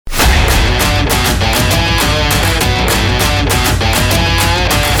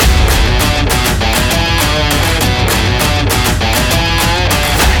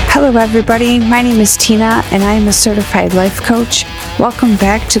Hello everybody, my name is Tina and I am a certified life coach. Welcome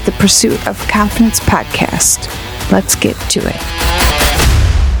back to the Pursuit of Confidence podcast. Let's get to it.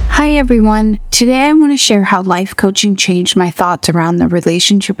 Hi everyone, today I want to share how life coaching changed my thoughts around the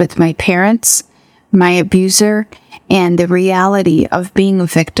relationship with my parents, my abuser, and the reality of being a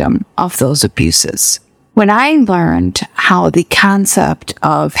victim of those abuses. When I learned how the concept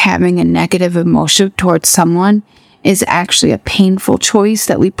of having a negative emotion towards someone is actually a painful choice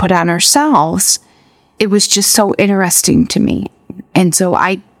that we put on ourselves, it was just so interesting to me. And so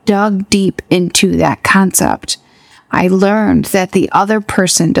I dug deep into that concept. I learned that the other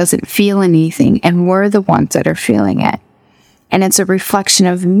person doesn't feel anything and we're the ones that are feeling it. And it's a reflection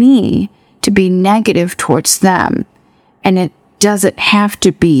of me to be negative towards them. And it doesn't have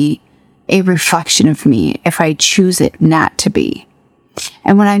to be a reflection of me if I choose it not to be.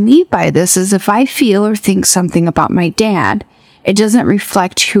 And what I mean by this is if I feel or think something about my dad, it doesn't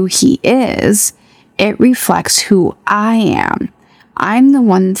reflect who he is. It reflects who I am. I'm the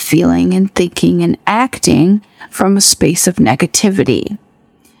one feeling and thinking and acting from a space of negativity.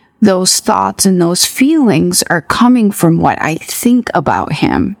 Those thoughts and those feelings are coming from what I think about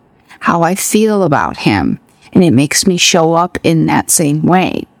him, how I feel about him, and it makes me show up in that same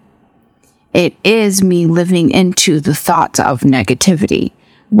way. It is me living into the thoughts of negativity.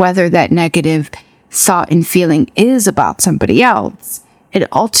 Whether that negative thought and feeling is about somebody else,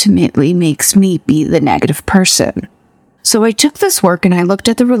 it ultimately makes me be the negative person. So I took this work and I looked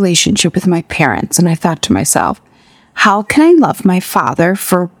at the relationship with my parents and I thought to myself, how can I love my father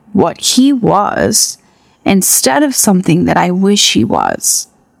for what he was instead of something that I wish he was?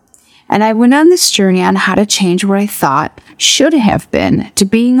 And I went on this journey on how to change what I thought should have been to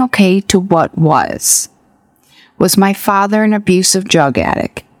being okay to what was. Was my father an abusive drug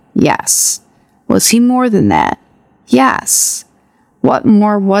addict? Yes. Was he more than that? Yes. What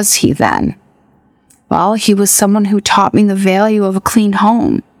more was he then? Well, he was someone who taught me the value of a clean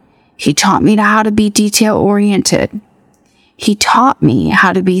home. He taught me how to be detail-oriented. He taught me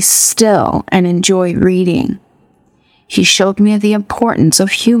how to be still and enjoy reading. He showed me the importance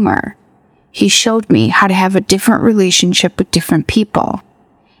of humor. He showed me how to have a different relationship with different people.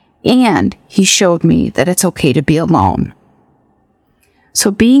 And he showed me that it's okay to be alone.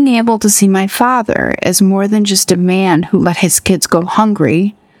 So being able to see my father as more than just a man who let his kids go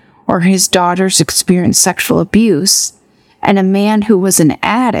hungry or his daughters experience sexual abuse, and a man who was an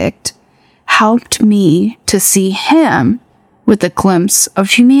addict helped me to see him with a glimpse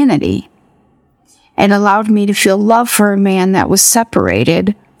of humanity. It allowed me to feel love for a man that was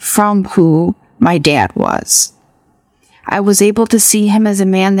separated from who my dad was. I was able to see him as a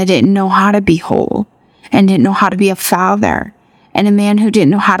man that didn't know how to be whole and didn't know how to be a father, and a man who didn't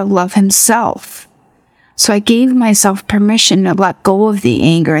know how to love himself. So I gave myself permission to let go of the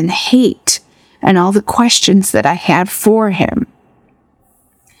anger and the hate and all the questions that I had for him.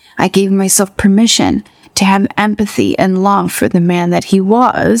 I gave myself permission to have empathy and love for the man that he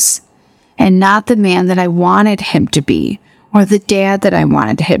was and not the man that I wanted him to be, or the dad that I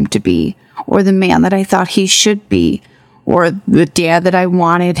wanted him to be, or the man that I thought he should be, or the dad that I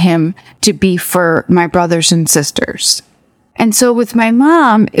wanted him to be for my brothers and sisters. And so with my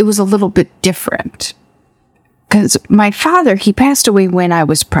mom, it was a little bit different. Because my father, he passed away when I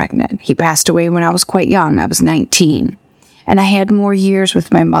was pregnant. He passed away when I was quite young. I was 19. And I had more years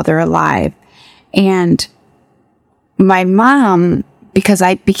with my mother alive. And my mom, because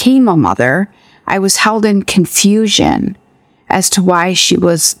I became a mother, I was held in confusion as to why she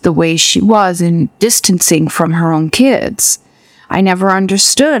was the way she was and distancing from her own kids. I never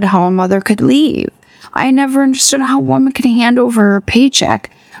understood how a mother could leave. I never understood how a woman could hand over her paycheck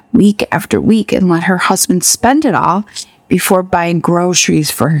week after week and let her husband spend it all before buying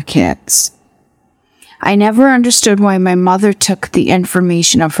groceries for her kids. I never understood why my mother took the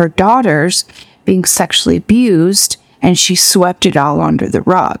information of her daughters being sexually abused and she swept it all under the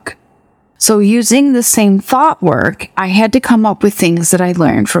rug. So using the same thought work, I had to come up with things that I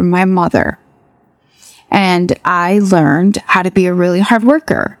learned from my mother. And I learned how to be a really hard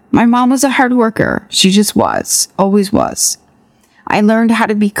worker. My mom was a hard worker. She just was, always was. I learned how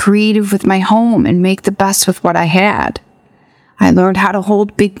to be creative with my home and make the best with what I had. I learned how to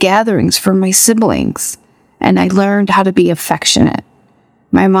hold big gatherings for my siblings. And I learned how to be affectionate.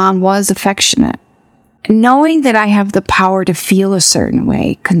 My mom was affectionate. Knowing that I have the power to feel a certain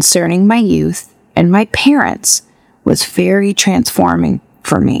way concerning my youth and my parents was very transforming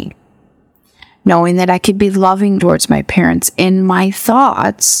for me. Knowing that I could be loving towards my parents in my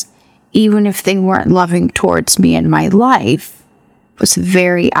thoughts, even if they weren't loving towards me in my life, was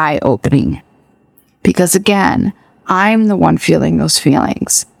very eye-opening. Because again, I'm the one feeling those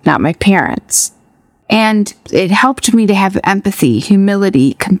feelings. not my parents. And it helped me to have empathy,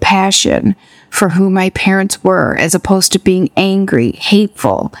 humility, compassion for who my parents were, as opposed to being angry,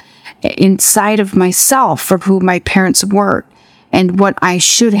 hateful inside of myself for who my parents were and what I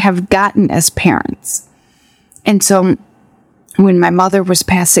should have gotten as parents. And so when my mother was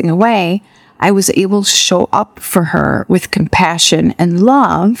passing away, I was able to show up for her with compassion and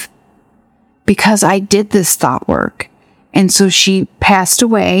love because I did this thought work. And so she passed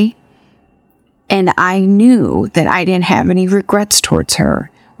away, and I knew that I didn't have any regrets towards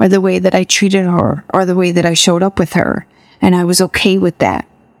her, or the way that I treated her, or the way that I showed up with her. And I was okay with that.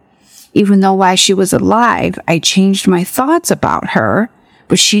 Even though while she was alive, I changed my thoughts about her,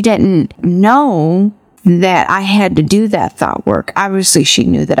 but she didn't know that I had to do that thought work. Obviously, she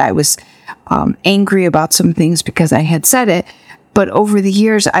knew that I was angry about some things because I had said it. But over the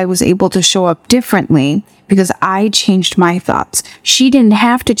years, I was able to show up differently because I changed my thoughts. She didn't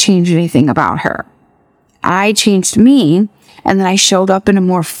have to change anything about her. I changed me, and then I showed up in a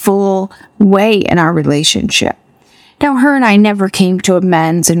more full way in our relationship. Now, her and I never came to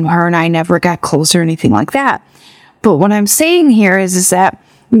amends, and her and I never got close or anything like that. But what I'm saying here is that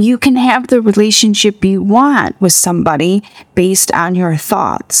you can have the relationship you want with somebody based on your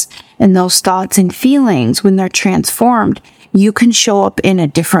thoughts. And those thoughts and feelings, when they're transformed, you can show up in a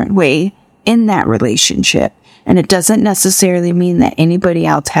different way in that relationship. And it doesn't necessarily mean that anybody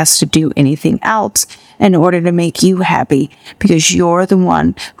else has to do anything else in order to make you happy, because you're the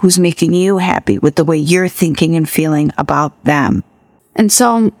one who's making you happy with the way you're thinking and feeling about them. And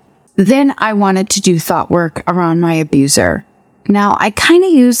so then I wanted to do thought work around my abuser. Now, I kind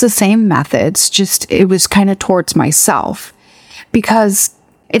of use the same methods, just it was kind of towards myself, because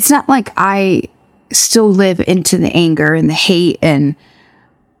it's not like I still live into the anger and the hate and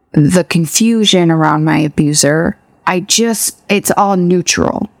the confusion around my abuser. It's all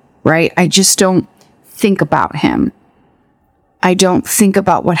neutral, right? I just don't think about him. I don't think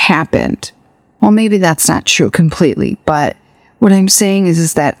about what happened. Well, maybe that's not true completely, but what I'm saying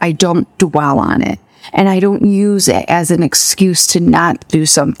is that I don't dwell on it. And I don't use it as an excuse to not do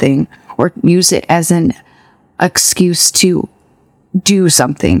something, or use it as an excuse to do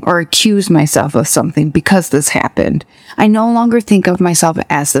something or accuse myself of something because this happened. I no longer think of myself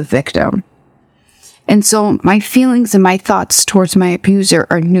as the victim. And so my feelings and my thoughts towards my abuser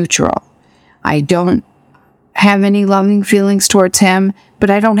are neutral. I don't have any loving feelings towards him, but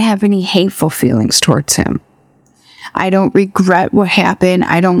I don't have any hateful feelings towards him. I don't regret what happened.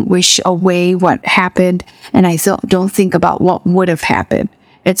 I don't wish away what happened. And I don't think about what would have happened.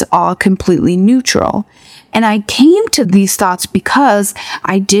 It's all completely neutral. And I came to these thoughts because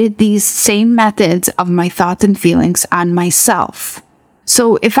I did these same methods of my thoughts and feelings on myself.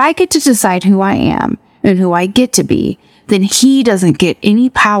 So if I get to decide who I am and who I get to be, then he doesn't get any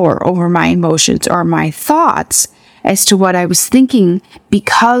power over my emotions or my thoughts as to what I was thinking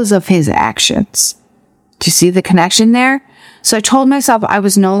because of his actions. Do you see the connection there? So I told myself I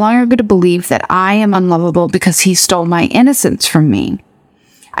was no longer going to believe that I am unlovable because he stole my innocence from me.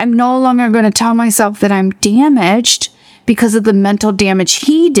 I'm no longer going to tell myself that I'm damaged because of the mental damage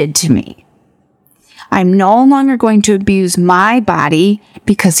he did to me. I'm no longer going to abuse my body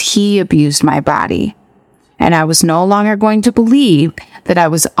because he abused my body. And I was no longer going to believe that I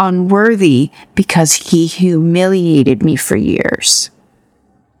was unworthy because he humiliated me for years.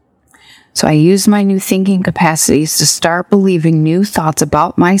 So I used my new thinking capacities to start believing new thoughts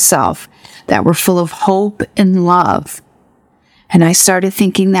about myself that were full of hope and love. And I started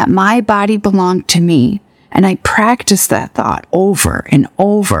thinking that my body belonged to me. And I practiced that thought over and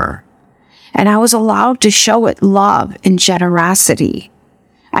over. And I was allowed to show it love and generosity.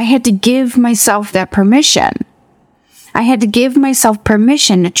 I had to give myself that permission. I had to give myself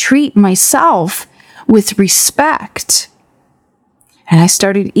permission to treat myself with respect. And I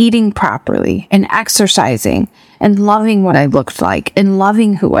started eating properly and exercising and loving what I looked like and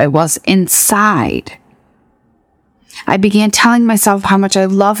loving who I was inside. I began telling myself how much I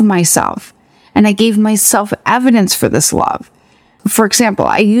love myself, and I gave myself evidence for this love. For example,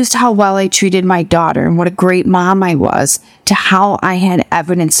 I used how well I treated my daughter and what a great mom I was to how I had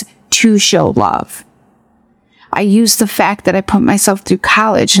evidence to show love. I used the fact that I put myself through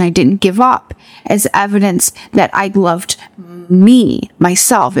college and I didn't give up as evidence that I loved me,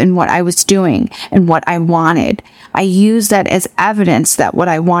 myself, and what I was doing and what I wanted. I used that as evidence that what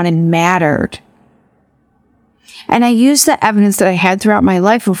I wanted mattered. And I used the evidence that I had throughout my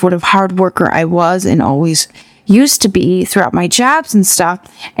life of what a hard worker I was and always used to be throughout my jobs and stuff,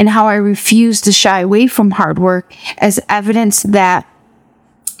 and how I refused to shy away from hard work as evidence that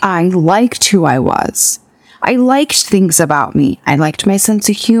I liked who I was. I liked things about me. I liked my sense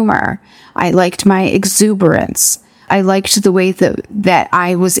of humor. I liked my exuberance. I liked the way that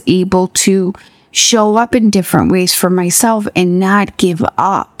I was able to show up in different ways for myself and not give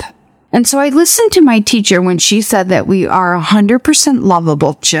up. And so I listened to my teacher when she said that we are 100%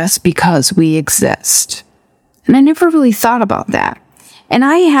 lovable just because we exist. And I never really thought about that. And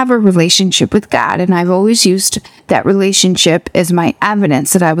I have a relationship with God, and I've always used that relationship as my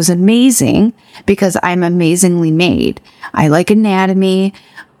evidence that I was amazing because I'm amazingly made. I like anatomy.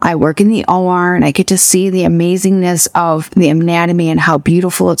 I work in the OR, and I get to see the amazingness of the anatomy and how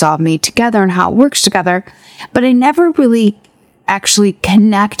beautiful it's all made together and how it works together. But I never really actually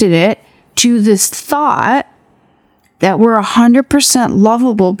connected it to this thought that we're 100%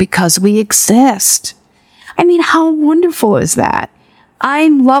 lovable because we exist. I mean, how wonderful is that?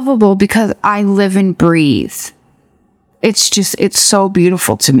 I'm lovable because I live and breathe. It's so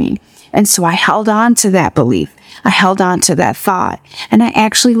beautiful to me. And so I held on to that belief. I held on to that thought, and I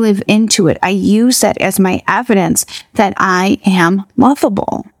actually live into it. I use that as my evidence that I am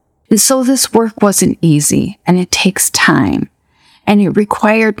lovable. And so this work wasn't easy, and it takes time, and it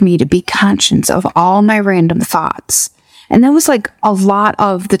required me to be conscious of all my random thoughts. And that was like a lot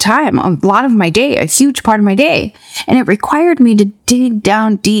of the time, a lot of my day, a huge part of my day. And it required me to dig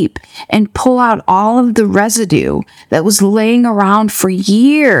down deep and pull out all of the residue that was laying around for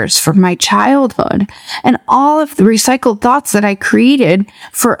years from my childhood and all of the recycled thoughts that I created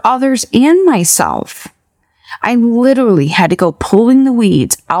for others and myself. I literally had to go pulling the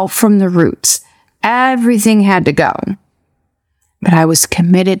weeds out from the roots. Everything had to go. But I was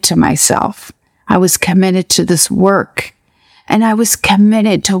committed to myself. I was committed to this work. And I was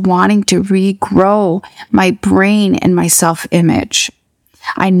committed to wanting to regrow my brain and my self-image.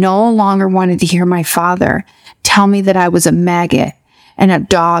 I no longer wanted to hear my father tell me that I was a maggot and a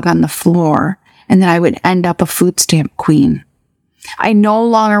dog on the floor and that I would end up a food stamp queen. I no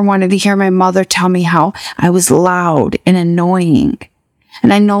longer wanted to hear my mother tell me how I was loud and annoying.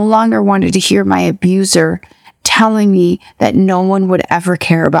 And I no longer wanted to hear my abuser telling me that no one would ever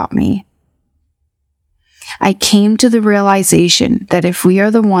care about me. I came to the realization that if we are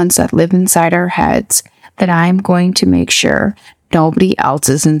the ones that live inside our heads, that I'm going to make sure nobody else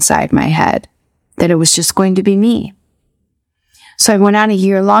is inside my head, that it was just going to be me. So I went on a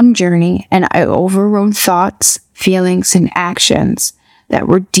year-long journey, and I overrode thoughts, feelings, and actions that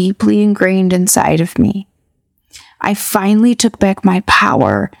were deeply ingrained inside of me. I finally took back my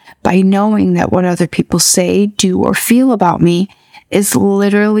power by knowing that what other people say, do, or feel about me is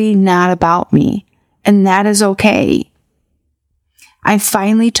literally not about me. And that is okay. I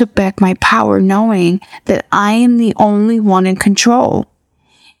finally took back my power knowing that I am the only one in control,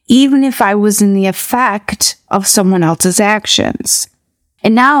 even if I was in the effect of someone else's actions.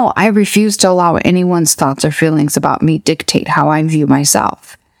 And now I refuse to allow anyone's thoughts or feelings about me dictate how I view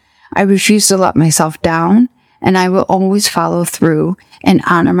myself. I refuse to let myself down, and I will always follow through and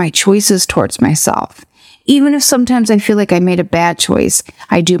honor my choices towards myself. Even if sometimes I feel like I made a bad choice,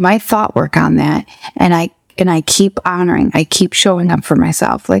 I do my thought work on that, and I keep honoring, I keep showing up for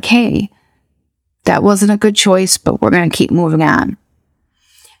myself. Like, hey, that wasn't a good choice, but we're going to keep moving on.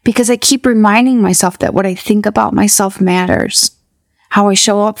 Because I keep reminding myself that what I think about myself matters. How I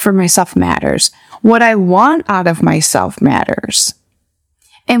show up for myself matters. What I want out of myself matters.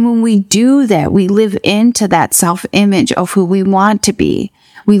 And when we do that, we live into that self-image of who we want to be.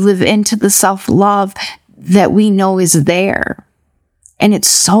 We live into the self-love that we know is there. And it's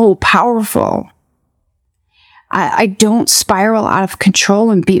so powerful. I don't spiral out of control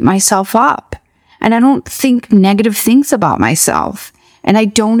and beat myself up. And I don't think negative things about myself. And I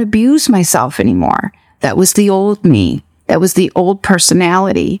don't abuse myself anymore. That was the old me. That was the old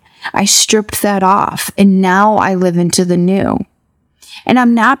personality. I stripped that off. And now I live into the new. And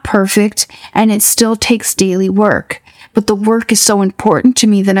I'm not perfect. And it still takes daily work. But the work is so important to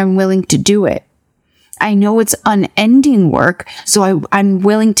me that I'm willing to do it. I know it's unending work, so I'm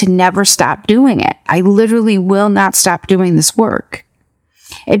willing to never stop doing it. I literally will not stop doing this work.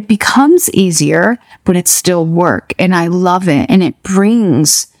 It becomes easier, but it's still work, and I love it, and it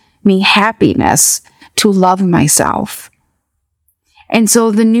brings me happiness to love myself. And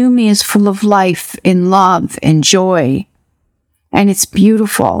so the new me is full of life and love and joy, and it's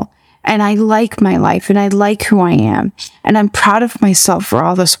beautiful. And I like my life, and I like who I am, and I'm proud of myself for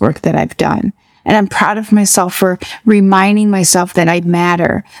all this work that I've done. And I'm proud of myself for reminding myself that I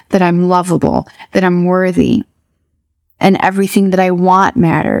matter, that I'm lovable, that I'm worthy. And everything that I want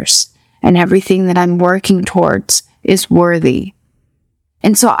matters. And everything that I'm working towards is worthy.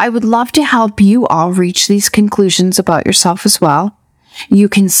 And so I would love to help you all reach these conclusions about yourself as well. You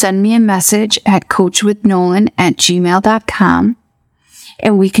can send me a message at coachwithnolan@gmail.com,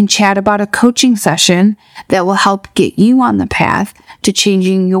 and we can chat about a coaching session that will help get you on the path to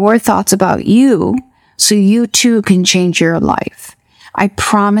changing your thoughts about you so you too can change your life. I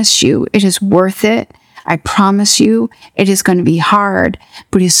promise you it is worth it. I promise you it is going to be hard,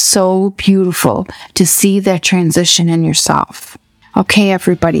 but it's so beautiful to see that transition in yourself. Okay,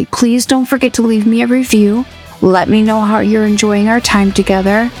 everybody, please don't forget to leave me a review. Let me know how you're enjoying our time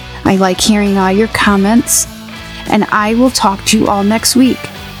together. I like hearing all your comments. And I will talk to you all next week.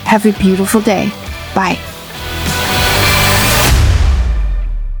 Have a beautiful day. Bye.